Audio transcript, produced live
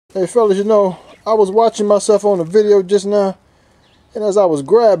Hey fellas, you know, I was watching myself on a video just now, and as I was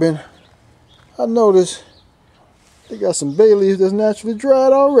grabbing, I noticed they got some bay leaves that's naturally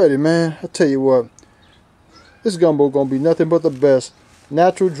dried already, man. I tell you what, this gumbo gonna be nothing but the best.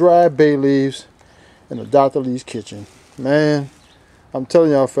 Natural dried bay leaves in the Dr. Lee's kitchen. Man, I'm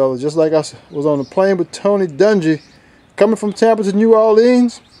telling y'all fellas, just like I was on the plane with Tony Dungy, coming from Tampa to New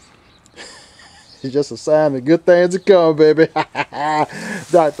Orleans, it's just a sign of good things to come, baby.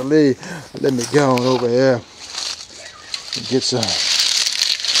 Dr. Lee, let me go on over here and get some.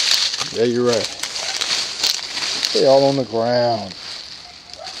 Yeah, you're right. They all on the ground.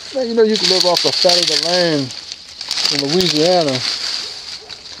 Man, you know you can live off the fat of the land in Louisiana.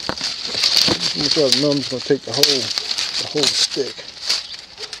 I'm just gonna take the whole stick.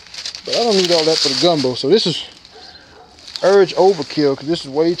 But I don't need all that for the gumbo. So this is urge overkill because this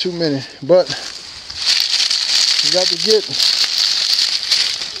is way too many. But you got to get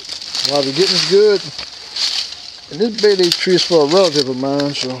while the getting's good. And this bay leaf tree is for a relative of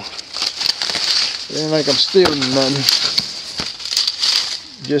mine, so it ain't like I'm stealing nothing.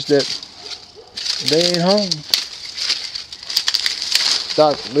 Just that they ain't home.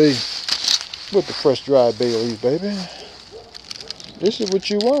 Dr. Lee with the fresh dried bay leaf, baby. This is what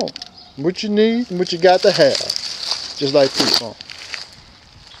you want, what you need, and what you got to have. Just like P-Funk.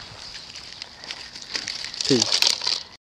 Peace.